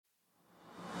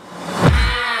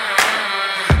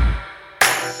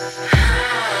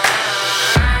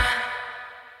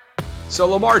So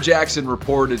Lamar Jackson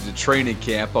reported to training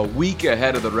camp a week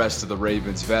ahead of the rest of the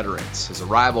Ravens veterans. His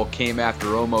arrival came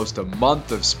after almost a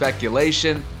month of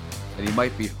speculation that he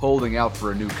might be holding out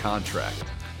for a new contract.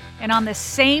 And on the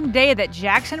same day that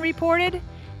Jackson reported,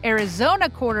 Arizona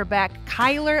quarterback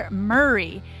Kyler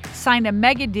Murray signed a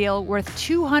mega deal worth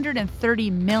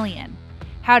 $230 million.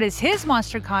 How does his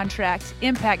monster contract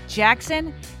impact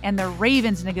Jackson and the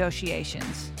Ravens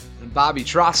negotiations? Bobby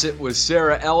Trossett with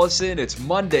Sarah Ellison. It's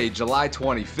Monday, July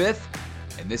 25th,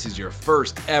 and this is your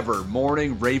first ever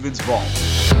Morning Ravens Vault.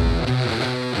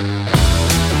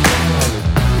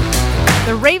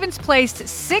 The Ravens placed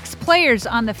 6 players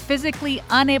on the physically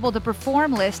unable to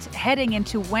perform list heading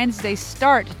into Wednesday's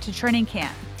start to training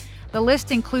camp. The list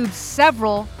includes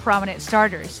several prominent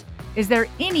starters. Is there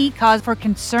any cause for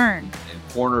concern?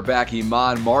 Cornerback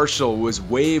Iman Marshall was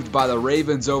waived by the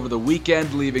Ravens over the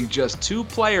weekend, leaving just 2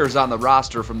 players on the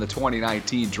roster from the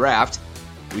 2019 draft.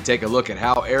 We take a look at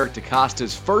how Eric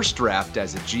DeCosta's first draft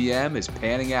as a GM is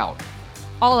panning out.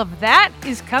 All of that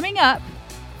is coming up.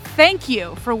 Thank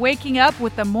you for waking up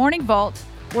with the Morning Vault,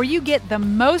 where you get the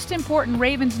most important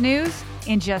Ravens news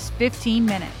in just 15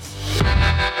 minutes.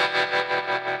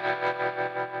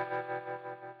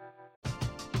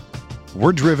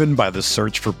 We're driven by the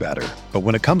search for better. But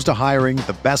when it comes to hiring,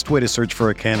 the best way to search for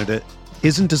a candidate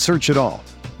isn't to search at all.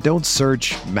 Don't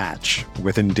search, match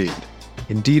with Indeed.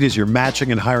 Indeed is your matching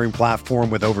and hiring platform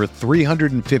with over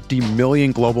 350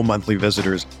 million global monthly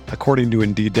visitors, according to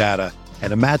Indeed data,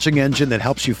 and a matching engine that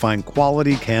helps you find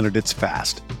quality candidates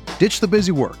fast. Ditch the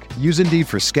busy work. Use Indeed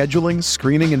for scheduling,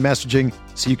 screening, and messaging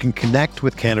so you can connect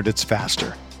with candidates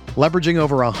faster. Leveraging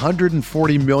over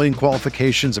 140 million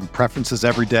qualifications and preferences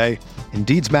every day,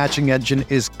 Indeed's matching engine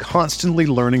is constantly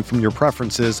learning from your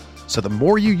preferences, so the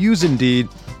more you use Indeed,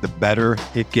 the better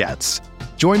it gets.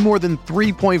 Join more than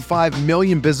 3.5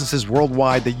 million businesses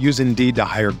worldwide that use Indeed to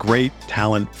hire great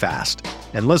talent fast.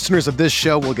 And listeners of this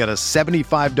show will get a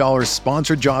 $75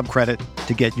 sponsored job credit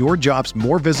to get your jobs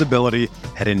more visibility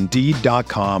at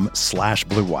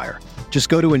Indeed.com/Blue Wire. Just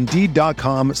go to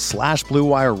Indeed.com/Blue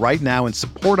Wire right now and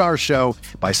support our show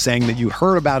by saying that you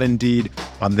heard about Indeed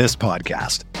on this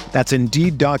podcast. That's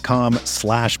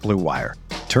Indeed.com/Blue Wire.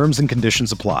 Terms and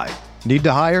conditions apply. Need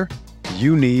to hire?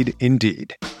 You need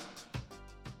Indeed.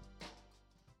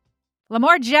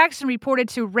 Lamar Jackson reported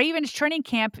to Ravens training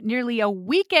camp nearly a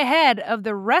week ahead of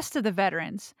the rest of the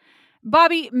veterans.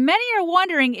 Bobby, many are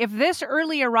wondering if this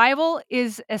early arrival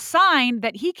is a sign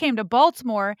that he came to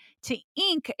Baltimore to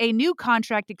ink a new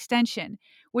contract extension.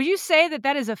 Would you say that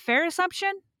that is a fair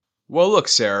assumption? Well, look,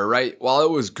 Sarah, right? While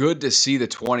it was good to see the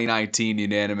 2019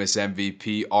 unanimous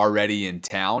MVP already in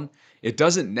town, it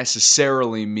doesn't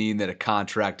necessarily mean that a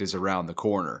contract is around the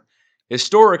corner.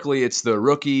 Historically, it's the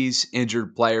rookies,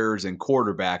 injured players, and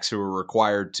quarterbacks who are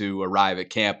required to arrive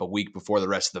at camp a week before the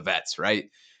rest of the vets,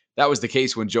 right? That was the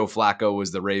case when Joe Flacco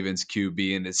was the Ravens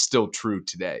QB, and it's still true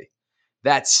today.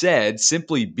 That said,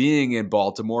 simply being in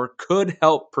Baltimore could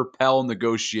help propel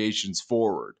negotiations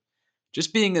forward.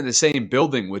 Just being in the same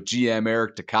building with GM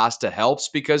Eric DeCosta helps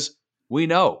because we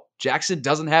know Jackson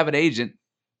doesn't have an agent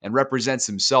and represents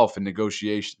himself in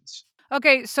negotiations.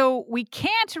 Okay, so we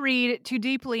can't read too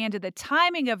deeply into the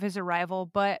timing of his arrival,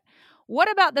 but what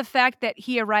about the fact that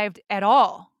he arrived at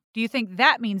all? Do you think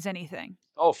that means anything?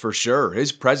 Oh, for sure.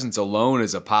 His presence alone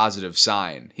is a positive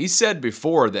sign. He said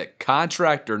before that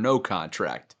contract or no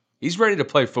contract, he's ready to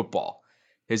play football.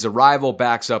 His arrival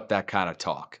backs up that kind of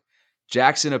talk.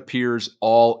 Jackson appears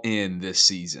all in this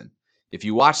season. If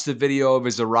you watch the video of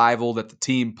his arrival that the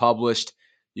team published,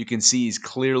 you can see he's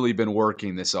clearly been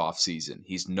working this offseason.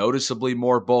 He's noticeably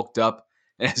more bulked up,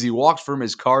 and as he walked from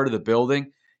his car to the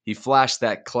building, he flashed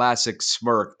that classic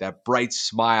smirk, that bright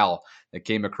smile that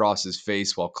came across his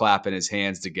face while clapping his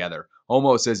hands together,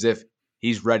 almost as if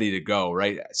he's ready to go,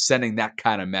 right? Sending that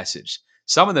kind of message.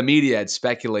 Some of the media had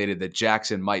speculated that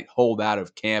Jackson might hold out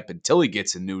of camp until he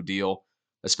gets a new deal,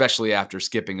 especially after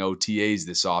skipping OTAs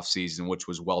this offseason, which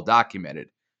was well documented.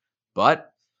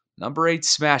 But number 8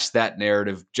 smashed that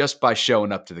narrative just by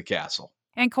showing up to the castle.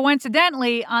 And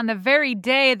coincidentally, on the very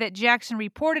day that Jackson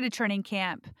reported to training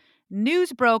camp,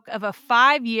 news broke of a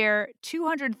 5-year,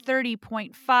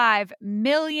 $230.5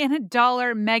 million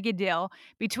mega deal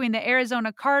between the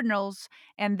Arizona Cardinals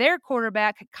and their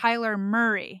quarterback, Kyler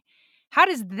Murray. How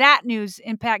does that news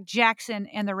impact Jackson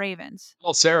and the Ravens?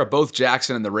 Well, Sarah, both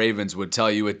Jackson and the Ravens would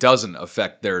tell you it doesn't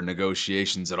affect their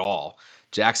negotiations at all.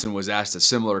 Jackson was asked a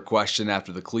similar question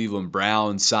after the Cleveland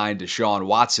Browns signed Deshaun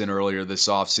Watson earlier this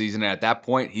offseason. And at that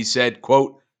point, he said,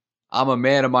 quote, "I'm a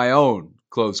man of my own,"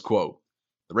 close quote.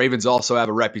 The Ravens also have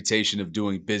a reputation of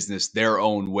doing business their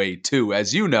own way, too.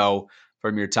 As you know,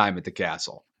 from your time at the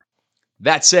castle.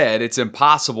 That said, it's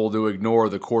impossible to ignore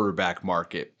the quarterback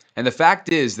market. And the fact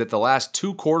is that the last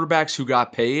two quarterbacks who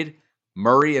got paid,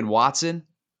 Murray and Watson,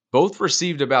 both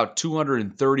received about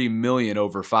 $230 million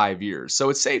over 5 years. So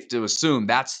it's safe to assume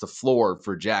that's the floor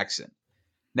for Jackson.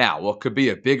 Now, what could be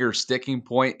a bigger sticking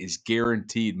point is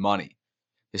guaranteed money.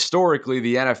 Historically,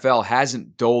 the NFL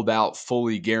hasn't doled out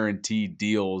fully guaranteed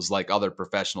deals like other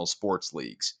professional sports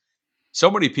leagues.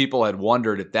 So many people had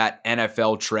wondered if that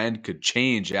NFL trend could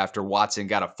change after Watson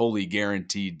got a fully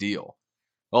guaranteed deal.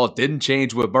 Well, it didn't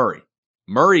change with Murray.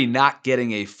 Murray not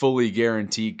getting a fully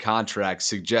guaranteed contract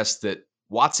suggests that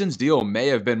Watson's deal may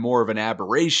have been more of an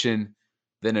aberration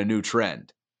than a new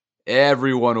trend.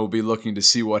 Everyone will be looking to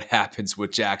see what happens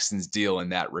with Jackson's deal in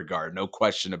that regard. No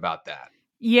question about that.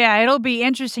 Yeah, it'll be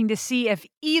interesting to see if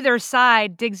either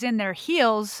side digs in their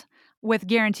heels with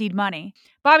guaranteed money.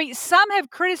 Bobby, some have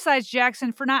criticized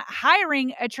Jackson for not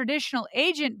hiring a traditional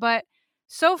agent, but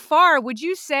so far, would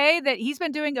you say that he's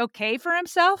been doing okay for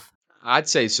himself? I'd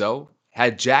say so.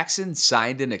 Had Jackson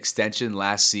signed an extension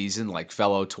last season like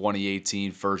fellow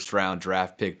 2018 first round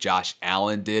draft pick Josh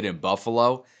Allen did in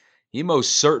Buffalo, he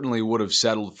most certainly would have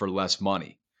settled for less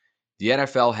money. The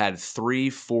NFL had three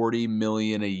 $40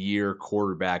 million a year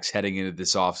quarterbacks heading into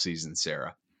this offseason,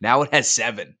 Sarah. Now it has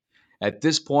seven. At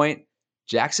this point,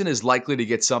 Jackson is likely to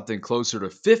get something closer to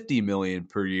 $50 million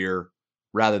per year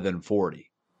rather than 40.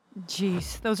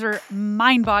 Jeez, those are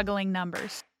mind-boggling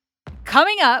numbers.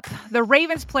 Coming up, the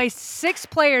Ravens placed 6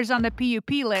 players on the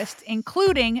PUP list,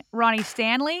 including Ronnie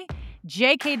Stanley,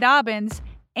 J.K. Dobbins,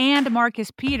 and Marcus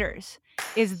Peters.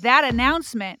 Is that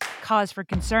announcement cause for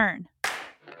concern?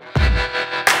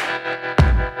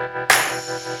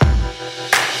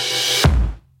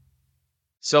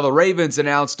 So the Ravens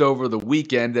announced over the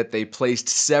weekend that they placed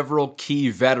several key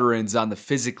veterans on the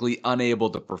physically unable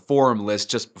to perform list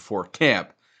just before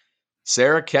camp.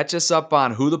 Sarah, catch us up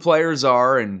on who the players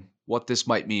are and what this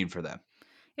might mean for them.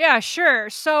 Yeah, sure.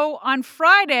 So on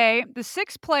Friday, the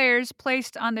 6 players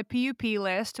placed on the PUP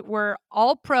list were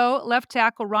All-Pro left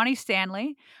tackle Ronnie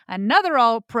Stanley, another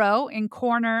All-Pro in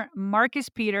corner Marcus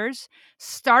Peters,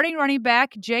 starting running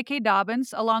back J.K.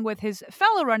 Dobbins, along with his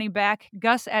fellow running back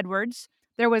Gus Edwards.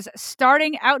 There was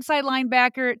starting outside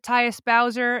linebacker Tyus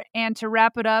Bowser, and to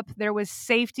wrap it up, there was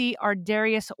safety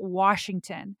Ardarius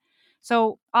Washington.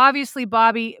 So obviously,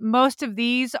 Bobby, most of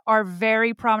these are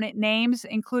very prominent names,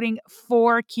 including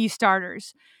 4 key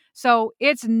starters. So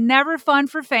it's never fun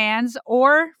for fans,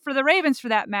 or for the Ravens for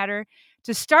that matter,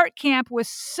 to start camp with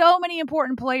so many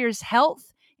important players'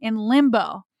 health in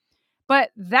limbo.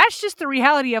 But that's just the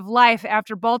reality of life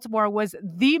after Baltimore was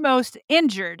the most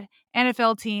injured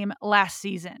NFL team last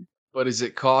season. But is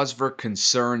it cause for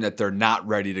concern that they're not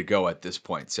ready to go at this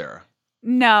point, Sarah?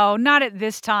 No, not at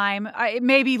this time.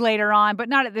 Maybe later on, but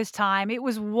not at this time. It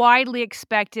was widely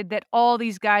expected that all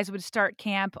these guys would start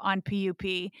camp on PUP,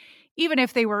 even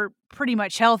if they were pretty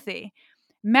much healthy.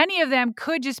 Many of them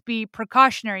could just be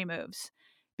precautionary moves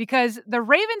because the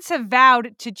Ravens have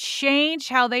vowed to change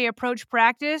how they approach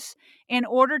practice in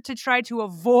order to try to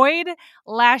avoid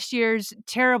last year's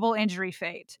terrible injury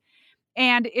fate.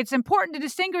 And it's important to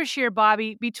distinguish here,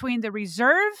 Bobby, between the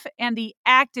reserve and the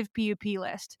active PUP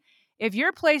list. If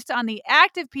you're placed on the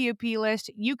active PUP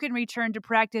list, you can return to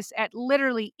practice at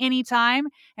literally any time.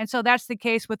 And so that's the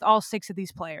case with all 6 of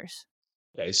these players.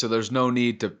 Okay, so there's no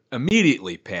need to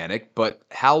immediately panic, but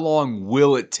how long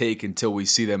will it take until we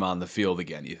see them on the field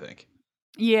again, you think?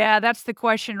 Yeah, that's the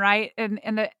question, right? And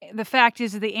the fact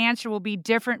is that the answer will be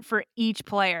different for each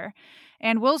player.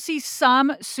 And we'll see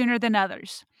some sooner than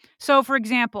others. So, for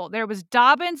example, there was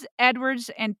Dobbins,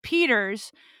 Edwards, and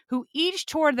Peters who each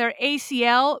tore their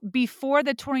ACL before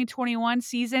the 2021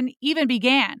 season even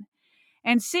began.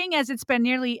 And seeing as it's been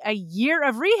nearly a year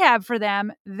of rehab for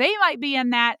them, they might be in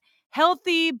that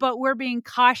healthy, but we're being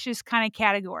cautious kind of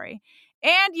category.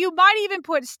 And you might even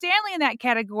put Stanley in that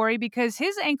category because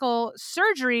his ankle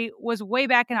surgery was way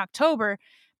back in October,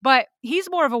 but he's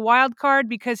more of a wild card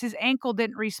because his ankle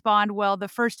didn't respond well the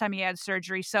first time he had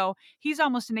surgery. So he's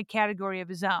almost in a category of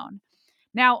his own.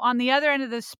 Now, on the other end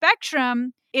of the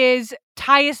spectrum is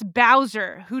Tyus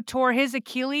Bowser, who tore his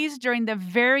Achilles during the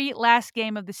very last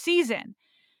game of the season.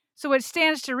 So it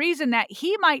stands to reason that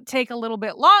he might take a little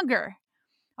bit longer.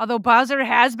 Although Bowser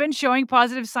has been showing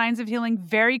positive signs of healing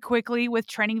very quickly with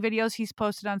training videos he's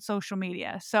posted on social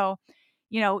media. So,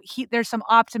 there's some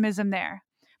optimism there.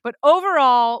 But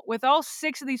overall, with all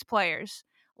 6 of these players,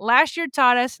 last year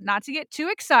taught us not to get too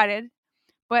excited,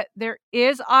 but there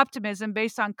is optimism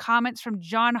based on comments from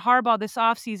John Harbaugh this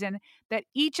offseason that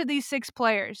each of these 6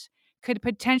 players could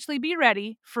potentially be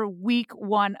ready for week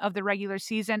 1 of the regular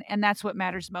season, and that's what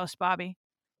matters most, Bobby.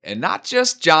 And not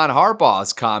just John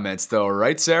Harbaugh's comments, though,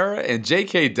 right, Sarah? In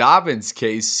J.K. Dobbins'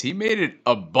 case, he made it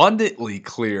abundantly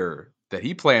clear that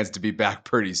he plans to be back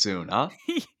pretty soon, huh?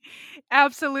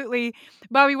 Absolutely.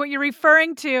 Bobby, what you're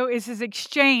referring to is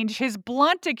his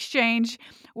blunt exchange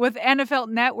with NFL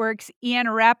Network's Ian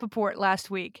Rappaport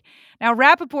last week. Now,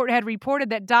 Rappaport had reported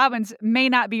that Dobbins may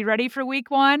not be ready for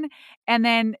week 1, and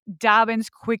then Dobbins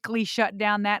quickly shut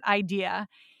down that idea.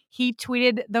 He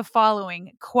tweeted the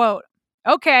following, quote,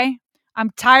 "Okay, I'm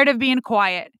tired of being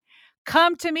quiet.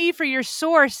 Come to me for your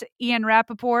source, Ian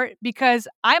Rappaport, because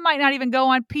I might not even go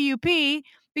on PUP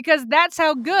because that's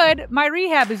how good my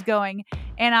rehab is going.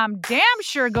 And I'm damn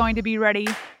sure going to be ready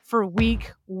for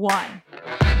week 1.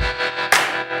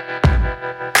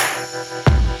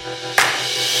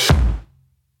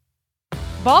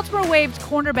 Baltimore waived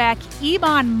cornerback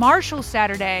Iman Marshall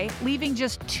Saturday, leaving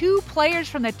just 2 players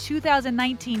from the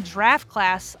 2019 draft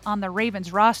class on the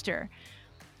Ravens roster.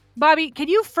 Bobby, can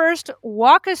you first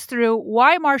walk us through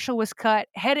why Marshall was cut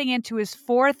heading into his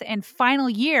 4th and final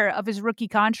year of his rookie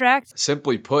contract?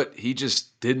 Simply put, he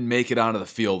just didn't make it onto the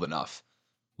field enough.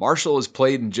 Marshall has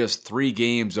played in just 3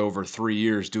 games over 3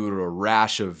 years due to a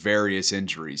rash of various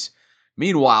injuries.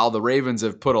 Meanwhile, the Ravens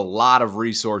have put a lot of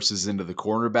resources into the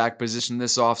cornerback position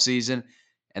this offseason,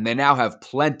 and they now have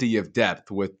plenty of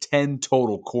depth with 10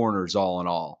 total corners all in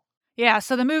all. Yeah,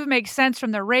 so the move makes sense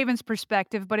from the Ravens'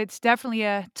 perspective, but it's definitely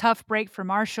a tough break for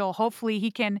Marshall. Hopefully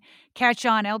he can catch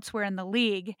on elsewhere in the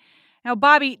league. Now,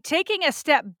 Bobby, taking a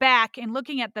step back and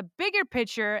looking at the bigger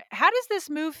picture, how does this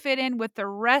move fit in with the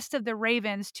rest of the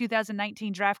Ravens'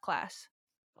 2019 draft class?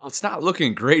 Well, it's not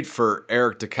looking great for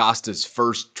Eric DeCosta's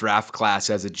first draft class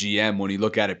as a GM when you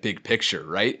look at it big picture,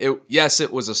 right? Yes,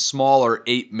 it was a smaller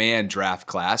 8-man draft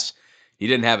class. He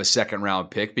didn't have a second-round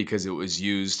pick because it was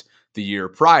used the year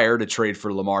prior to trade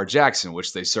for Lamar Jackson,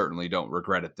 which they certainly don't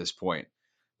regret at this point.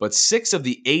 But 6 of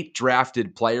the 8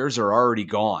 drafted players are already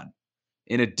gone.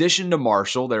 In addition to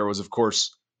Marshall, there was, of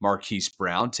course, Marquise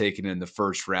Brown taken in the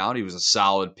first round. He was a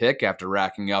solid pick after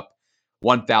racking up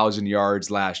 1,000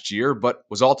 yards last year, but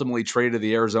was ultimately traded to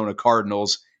the Arizona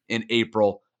Cardinals in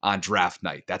April on draft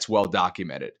night. That's well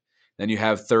documented. Then you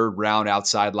have 3rd round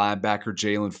outside linebacker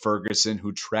Jalen Ferguson,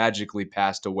 who tragically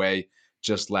passed away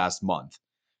just last month.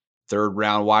 3rd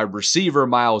round wide receiver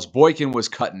Miles Boykin was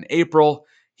cut in April.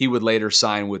 He would later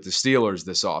sign with the Steelers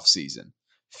this offseason.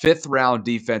 5th round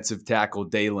defensive tackle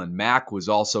Dalen Mack was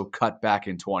also cut back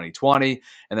in 2020.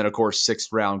 And then, of course, 6th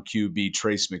round QB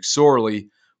Trace McSorley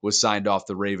was signed off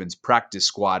the Ravens practice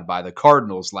squad by the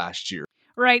Cardinals last year.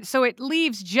 Right, so it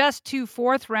leaves just 2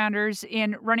 4th-rounders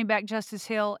in running back Justice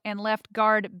Hill and left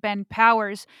guard Ben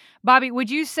Powers. Bobby, would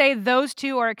you say those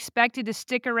 2 are expected to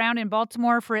stick around in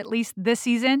Baltimore for at least this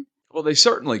season? Well, they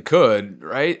certainly could,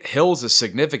 right? Hill's a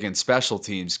significant special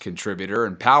teams contributor,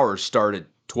 and Powers started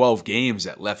 12 games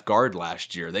at left guard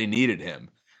last year. They needed him.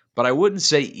 But I wouldn't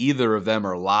say either of them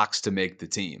are locks to make the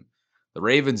team. The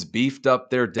Ravens beefed up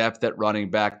their depth at running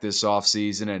back this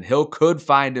offseason, and Hill could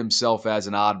find himself as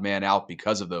an odd man out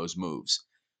because of those moves.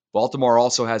 Baltimore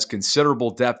also has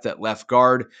considerable depth at left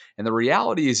guard, and the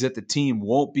reality is that the team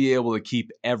won't be able to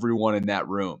keep everyone in that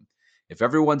room. If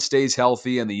everyone stays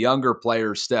healthy and the younger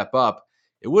players step up,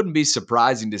 it wouldn't be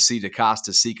surprising to see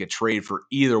DeCosta seek a trade for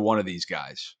either one of these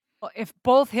guys. Well, if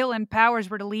both Hill and Powers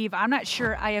were to leave, I'm not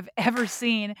sure I have ever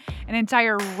seen an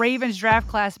entire Ravens draft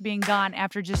class being gone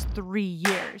after just 3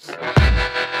 years.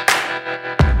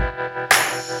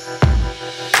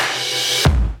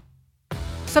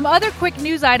 Some other quick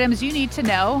news items you need to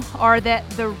know are that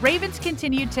the Ravens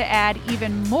continued to add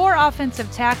even more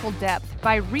offensive tackle depth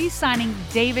by re-signing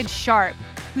David Sharp,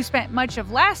 who spent much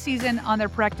of last season on their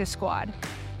practice squad.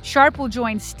 Sharp will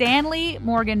join Stanley,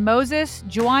 Morgan Moses,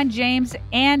 Juwan James,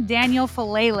 and Daniel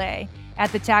Falele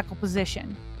at the tackle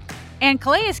position. And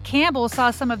Calais Campbell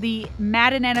saw some of the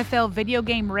Madden NFL video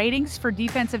game ratings for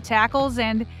defensive tackles,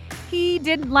 and he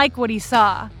didn't like what he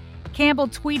saw. Campbell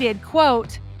tweeted,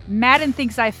 quote, "Madden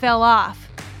thinks I fell off.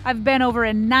 I've been over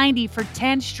a 90 for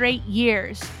 10 straight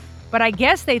years. But I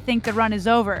guess they think the run is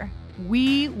over.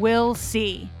 We will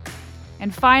see."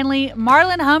 And finally,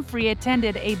 Marlon Humphrey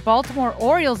attended a Baltimore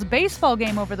Orioles baseball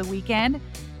game over the weekend.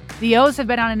 The O's have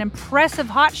been on an impressive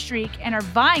hot streak and are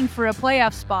vying for a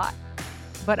playoff spot.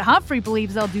 But Humphrey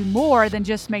believes they'll do more than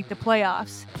just make the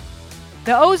playoffs.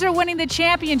 "The O's are winning the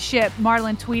championship,"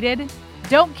 Marlon tweeted.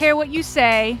 "Don't care what you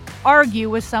say, argue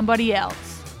with somebody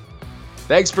else."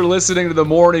 Thanks for listening to the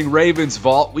Morning Ravens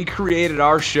Vault. We created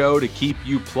our show to keep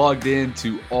you plugged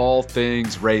into all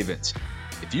things Ravens.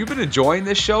 If you've been enjoying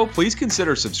this show, please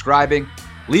consider subscribing.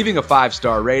 leaving a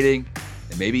 5-star rating,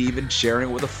 and maybe even sharing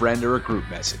it with a friend or a group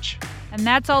message. And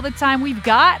that's all the time we've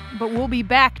got, but we'll be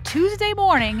back Tuesday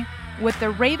morning with the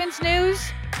Ravens news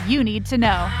you need to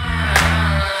know.